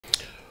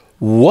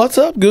What's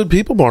up, good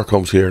people? Mark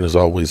Holmes here, and as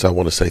always, I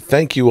want to say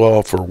thank you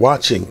all for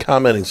watching,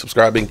 commenting,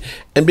 subscribing,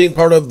 and being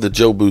part of the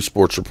Jobu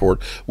Sports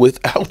Report.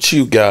 Without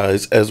you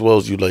guys, as well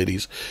as you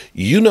ladies,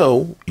 you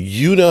know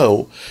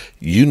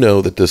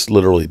that this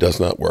literally does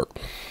not work.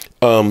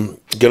 Going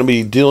to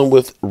be dealing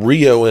with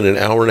Rio in an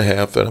hour and a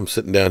half, and I'm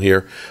sitting down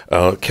here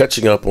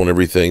catching up on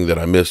everything that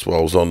I missed while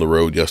I was on the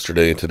road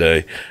yesterday and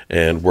today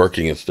and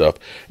working and stuff.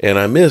 And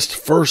I missed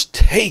First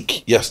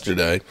Take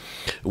yesterday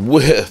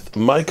with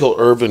Michael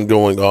Irvin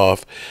going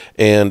off,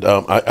 and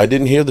I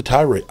didn't hear the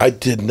tirade. I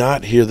did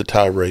not hear the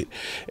tirade,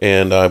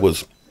 and I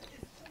was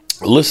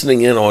listening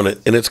in on it,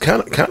 and it's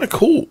kind of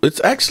cool. It's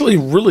actually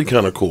really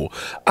kind of cool.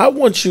 I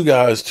want you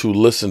guys to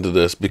listen to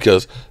this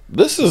because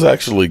this is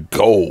actually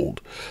gold,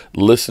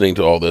 listening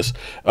to all this.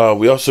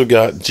 We also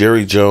got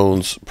Jerry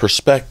Jones'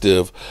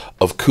 perspective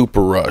of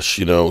Cooper Rush.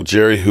 You know,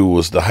 Jerry, who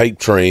was the hype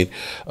train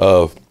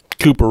of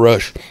Cooper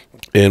Rush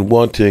and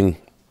wanting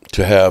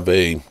to have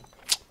a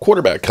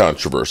quarterback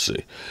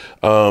controversy.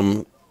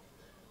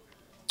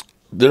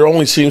 There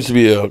only seems to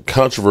be a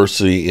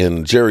controversy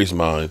in Jerry's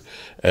mind,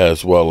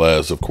 as well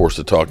as, of course,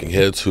 the talking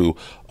heads who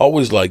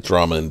always like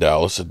drama in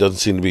Dallas. It doesn't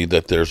seem to be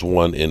that there's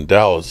one in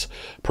Dallas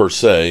per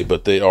se,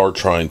 but they are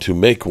trying to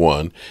make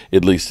one,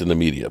 at least in the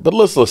media. But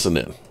let's listen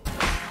in.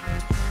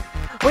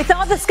 We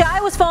thought the sky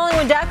was falling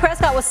when Dak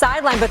Prescott was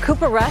sidelined, but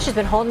Cooper Rush has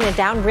been holding it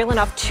down, reeling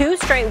off 2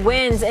 straight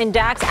wins in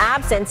Dak's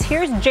absence.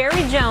 Here's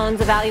Jerry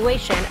Jones'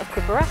 evaluation of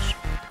Cooper Rush.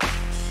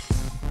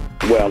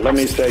 Well, let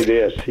me say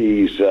this.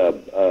 He's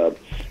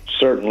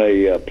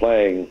certainly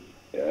playing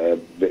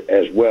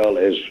as well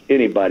as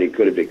anybody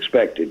could have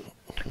expected.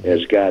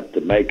 Has got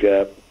the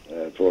makeup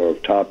for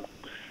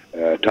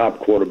a top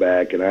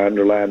quarterback, and I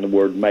underline the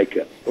word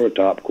makeup for a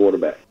top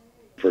quarterback.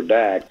 For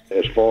Dak,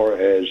 as far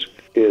as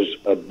his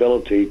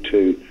ability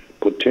to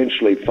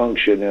potentially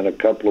function in a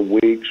couple of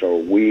weeks or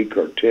a week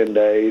or 10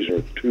 days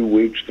or 2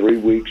 weeks, 3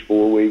 weeks,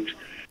 4 weeks,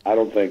 I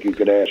don't think you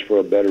could ask for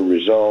a better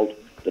result.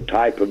 The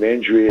type of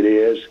injury it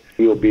is,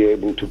 he'll be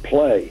able to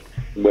play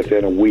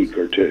within a week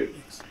or two.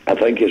 I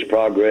think his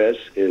progress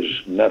is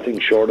nothing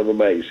short of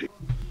amazing.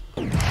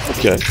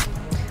 Okay.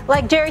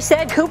 Like Jerry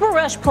said, Cooper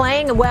Rush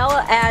playing well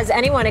as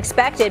anyone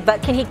expected,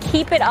 but can he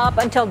keep it up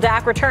until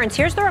Dak returns?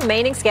 Here's the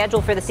remaining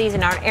schedule for the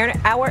season. Our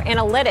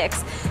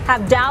analytics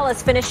have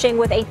Dallas finishing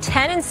with a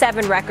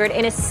 10-7 record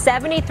and a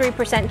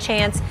 73%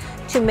 chance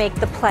to make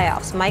the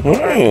playoffs. Michael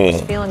Irvin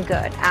is feeling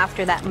good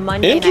after that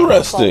Monday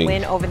Night Football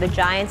win over the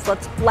Giants.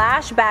 Let's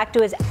flash back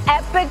to his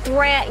epic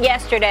rant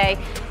yesterday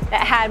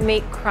that had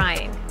me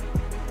crying.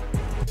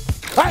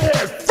 I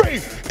had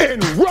faith in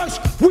Russ.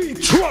 We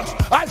trust.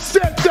 I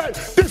said that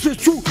this is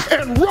true,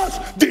 and Russ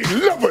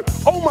delivered.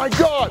 Oh my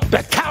God,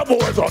 the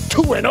Cowboys are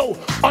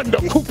 2-0 under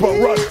Cooper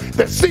Rush.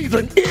 The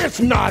season is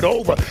not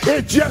over.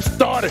 It just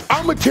started.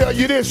 I'm gonna tell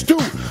you this too.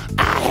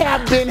 I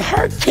have been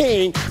hurt,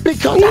 King,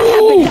 because I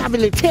have been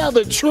having to tell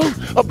the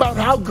truth about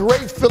how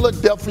great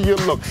Philadelphia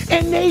look,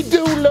 and they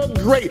do look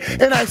great.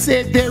 And I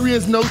said there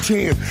is no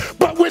chance.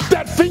 But with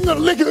that finger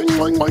licking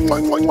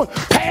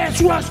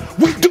pass rush,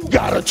 we do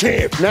got a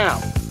chance now.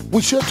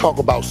 We should talk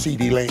about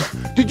C.D. Lamb.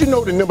 Did you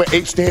know the number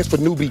 8 stands for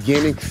new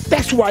beginning?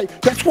 That's why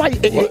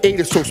 88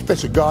 is so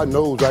special. God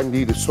knows I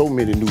needed so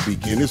many new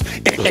beginnings,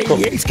 and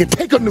 88 can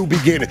take a new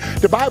beginning.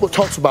 The Bible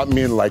talks about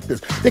men like this.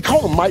 They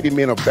call them mighty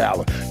men of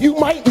valor. You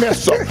might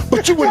mess up,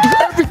 but you would do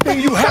everything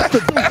you have to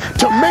do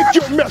to make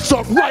your mess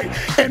up right.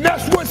 And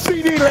that's what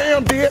C.D.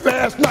 Lamb did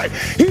last night.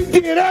 He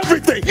did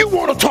everything. You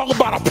want to talk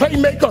about a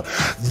playmaker?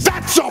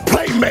 That's a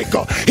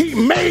playmaker. He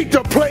made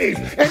the plays,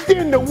 and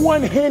then the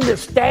one-handed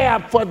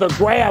stab for the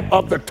grab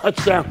of the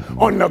touchdown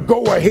on the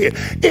go-ahead.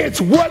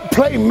 It's what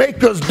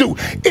playmakers do.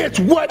 It's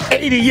what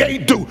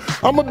 88 do.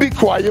 I'm going to be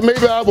quiet.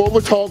 Maybe I've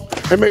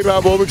overtalked, and maybe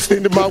I've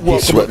overextended my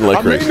welcome. Like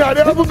I may not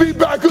ever be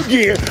back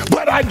again,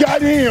 but I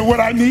got in what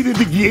I needed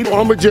to get.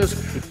 I'm going to just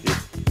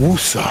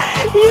woosah.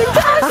 You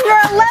talked for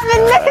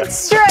 11 minutes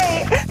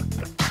straight.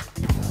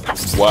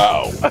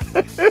 Wow.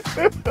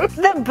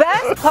 The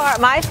best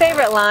part, my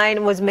favorite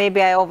line was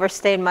maybe I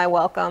overstayed my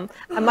welcome.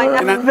 I might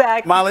not be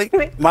back. Molly,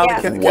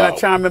 can I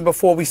chime in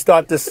before we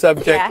start this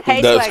subject? Yeah.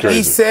 Hey, that's crazy.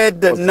 He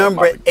said the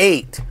number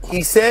 8.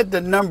 He said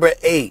the number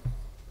 8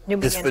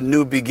 is for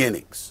new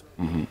beginnings.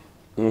 Mm-hmm.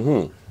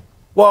 Mm-hmm.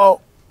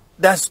 Well,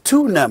 that's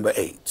 2 number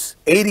 8s.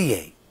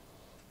 88.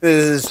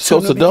 So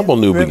it's a double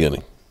new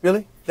beginning.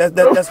 Really?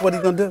 That's what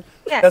he's going to do?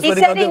 Yeah, he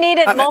said he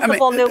needed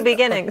multiple new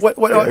beginnings.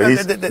 Exactly.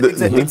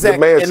 The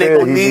man said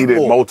he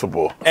needed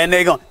multiple. And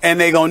they're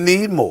gonna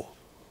need more.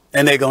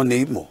 And they're gonna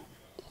need more.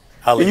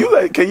 Can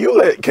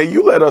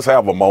you let us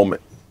have a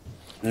moment?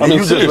 I mean,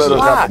 you just let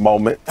us have a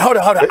moment. Hold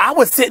on. I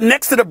was sitting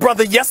next to the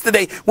brother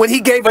yesterday when he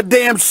gave a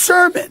damn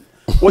sermon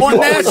on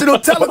national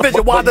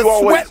television while the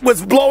sweat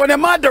was blowing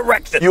in my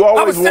direction. You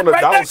always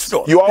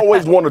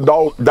want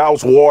to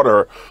douse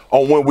water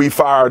on when we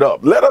fired up.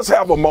 Let us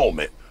have a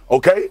moment.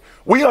 Okay?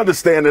 We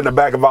understand in the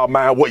back of our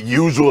mind what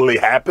usually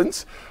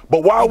happens,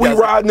 but while we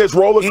riding this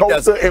roller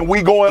coaster and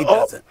we going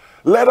up,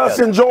 let us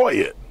enjoy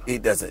it. He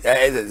doesn't.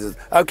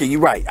 Okay, you're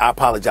right. I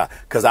apologize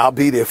because I'll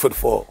be there for the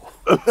fall.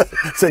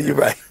 So you're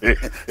right.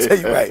 So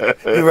you're right.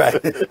 You're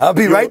right. I'll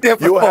be right there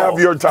for You'll fall. have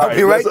your time. I'll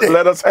be right there.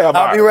 Let us have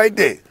I'll be right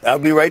there. I'll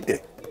be right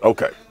there.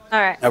 Okay. All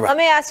right. Let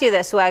me ask you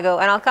this,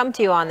 Swaggo, and I'll come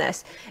to you on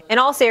this. In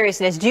all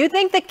seriousness, do you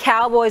think the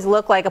Cowboys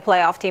look like a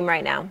playoff team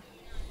right now?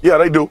 Yeah,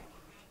 they do.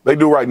 They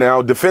do right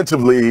now.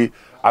 Defensively,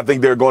 I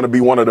think they're going to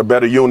be one of the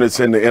better units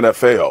in the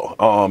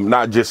NFL,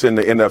 not just in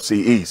the NFC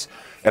East.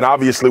 And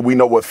obviously, we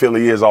know what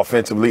Philly is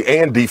offensively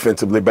and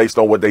defensively based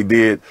on what they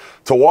did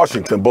to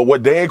Washington. But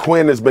what Dan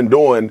Quinn has been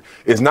doing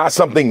is not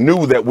something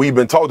new that we've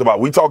been talked about.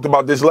 We talked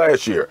about this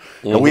last year,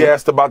 and we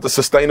asked about the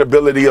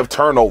sustainability of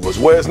turnovers.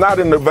 Well, it's not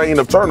in the vein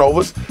of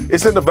turnovers.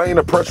 It's in the vein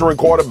of pressuring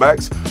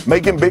quarterbacks,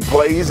 making big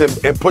plays,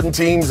 and putting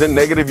teams in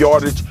negative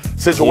yardage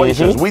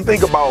situations. When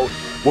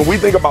we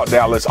think about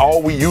Dallas,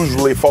 all we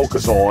usually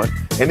focus on,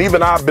 and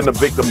even I've been a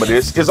victim of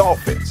this, is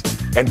offense.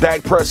 And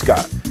Dak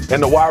Prescott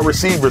and the wide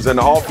receivers and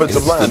the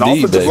offensive line. The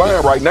offensive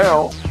line right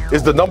now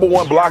is the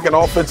 #1 blocking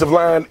offensive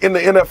line in the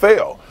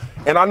NFL.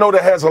 And I know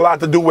that has a lot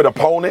to do with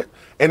opponent,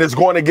 and it's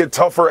going to get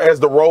tougher as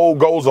the road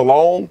goes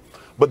along.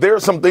 But there are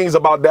some things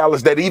about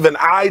Dallas that even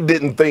I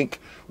didn't think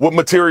would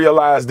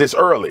materialize this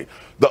early.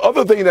 The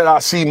other thing that I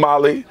see,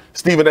 Molly,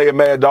 Stephen A. and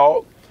Mad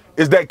Dog,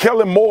 is that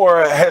Kellen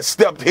Moore has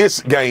stepped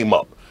his game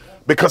up.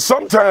 Because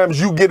sometimes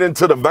you get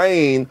into the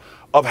vein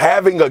of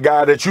having a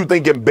guy that you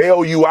think can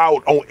bail you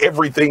out on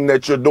everything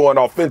that you're doing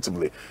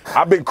offensively.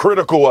 I've been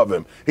critical of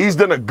him. He's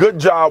done a good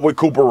job with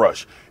Cooper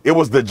Rush. It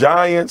was the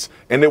Giants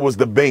and it was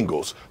the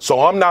Bengals. So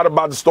I'm not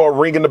about to start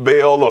ringing the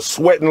bell or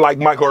sweating like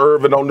Michael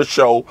Irvin on the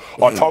show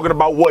or talking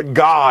about what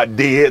God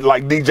did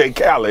like DJ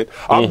Khaled.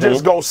 I'm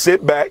just going to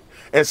sit back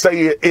and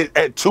say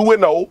at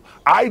 2-0,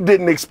 I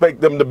didn't expect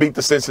them to beat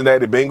the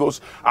Cincinnati Bengals.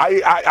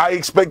 I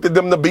expected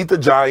them to beat the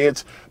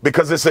Giants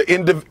because it's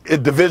a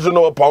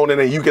divisional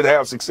opponent and you can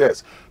have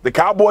success. The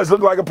Cowboys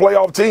look like a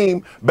playoff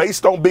team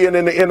based on being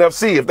in the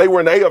NFC. If they were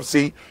in the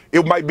AFC,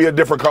 it might be a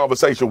different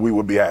conversation we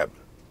would be having.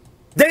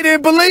 They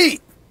didn't believe.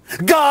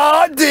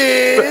 God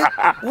did.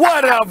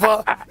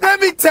 Whatever.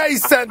 Let me tell you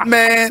something,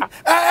 man.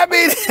 I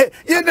mean,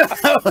 you know,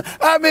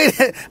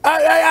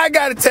 I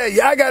gotta tell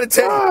you.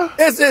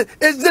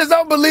 It's just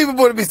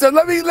unbelievable to me. So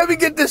let me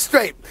get this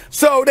straight.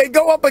 So they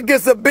go up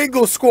against a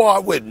Bengals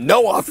squad with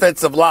no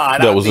offensive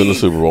line. That was in the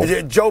Super Bowl.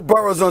 Joe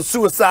Burrow's on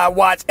suicide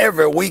watch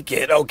every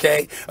weekend,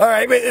 okay? All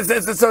right.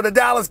 So the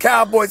Dallas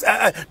Cowboys,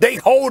 they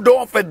hold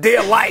on for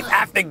dear life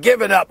after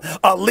giving up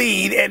a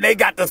lead, and they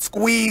got to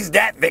squeeze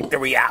that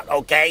victory out,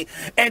 okay?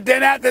 And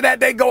then after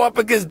that, they go up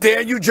against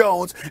Daniel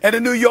Jones and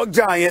the New York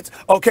Giants.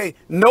 Okay,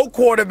 no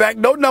quarterback,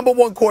 no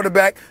 #1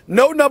 quarterback,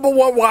 no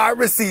 #1 wide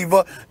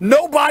receiver,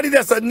 nobody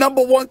that's a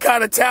 #1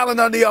 kind of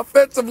talent on the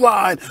offensive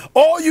line.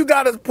 All you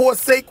got is poor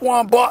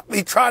Saquon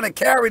Barkley trying to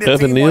carry the team.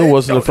 Evan Neal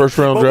wasn't a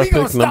first-round draft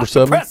pick,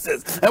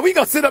 #7. And we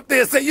going to sit up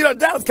there and say, you know,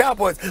 Dallas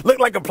Cowboys look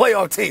like a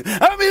playoff team.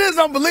 I mean, it's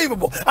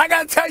unbelievable. I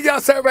got to tell y'all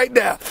something right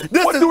now.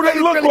 What do they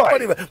look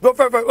like?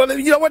 Well,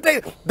 you know what?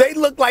 They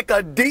look like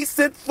a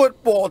decent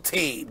football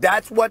team.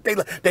 That's what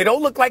they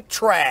don't look like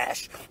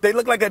trash. They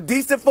look like a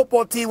decent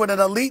football team with an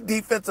elite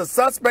defense, a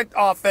suspect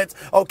offense,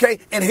 okay?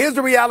 And here's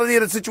the reality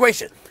of the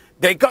situation.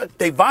 They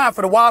vying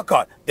for the wild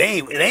card.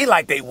 It ain't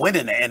like they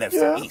winning the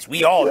NFC East.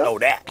 We all know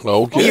that.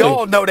 Okay. We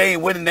all know they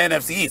ain't winning the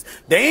NFC East.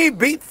 They ain't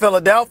beat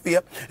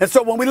Philadelphia. And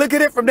so when we look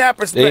at it from that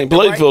perspective, they ain't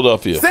played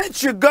Philadelphia.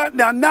 Since you're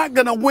not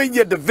going to win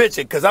your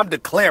division, because I'm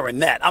declaring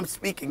that. I'm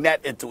speaking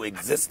that into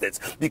existence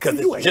because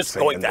it's just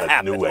going to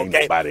happen.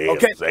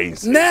 Okay.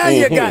 Now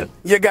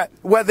you got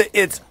whether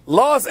it's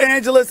Los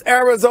Angeles,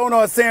 Arizona,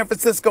 or San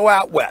Francisco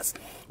out west.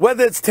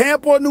 Whether it's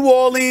Tampa or New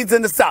Orleans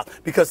in the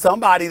South, because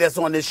somebody that's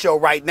on this show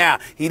right now,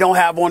 he don't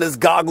have on his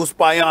goggles,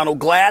 spiano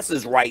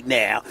glasses right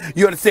now.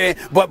 You understand?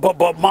 But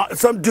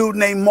some dude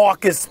named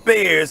Marcus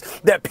Spears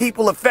that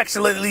people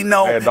affectionately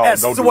know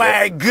as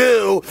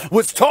Swagoo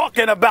was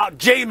talking about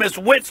Jameis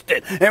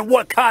Winston and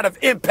what kind of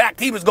impact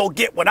he was going to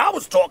get when I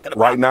was talking about.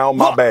 Right now,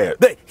 my bad.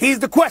 Here's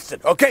the question,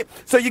 okay?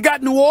 So you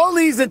got New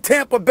Orleans and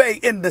Tampa Bay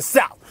in the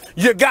South.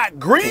 You got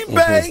Green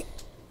Bay,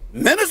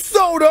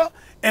 Minnesota,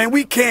 and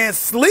we can't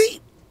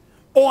sleep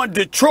on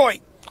Detroit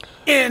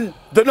in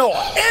the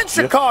North, and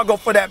Chicago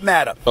for that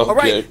matter. Okay. All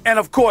right? And,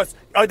 of course,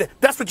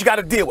 that's what you got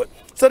to deal with.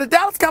 So the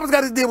Dallas Cowboys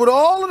got to deal with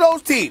all of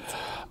those teams.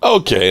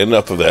 Okay,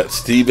 enough of that.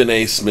 Stephen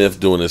A.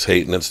 Smith doing his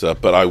hating and stuff.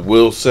 But I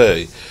will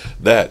say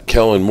that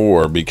Kellen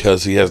Moore,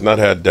 because he has not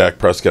had Dak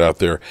Prescott out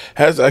there,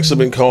 has actually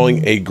been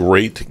calling a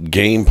great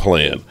game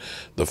plan.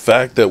 The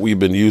fact that we've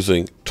been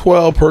using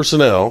 12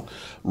 personnel,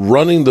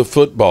 running the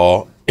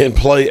football, and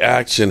play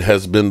action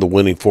has been the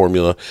winning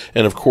formula.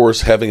 And, of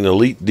course, having an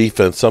elite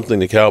defense, something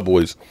the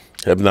Cowboys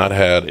have not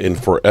had in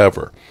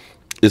forever,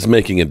 is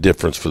making a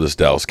difference for this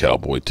Dallas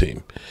Cowboy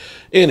team.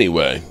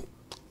 Anyway,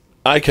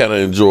 I kind of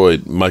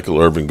enjoyed Michael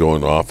Irvin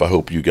going off. I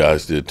hope you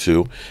guys did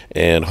too.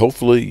 And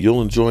hopefully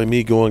you'll enjoy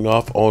me going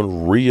off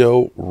on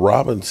Rio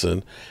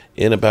Robinson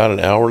in about an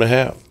hour and a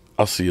half.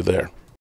 I'll see you there.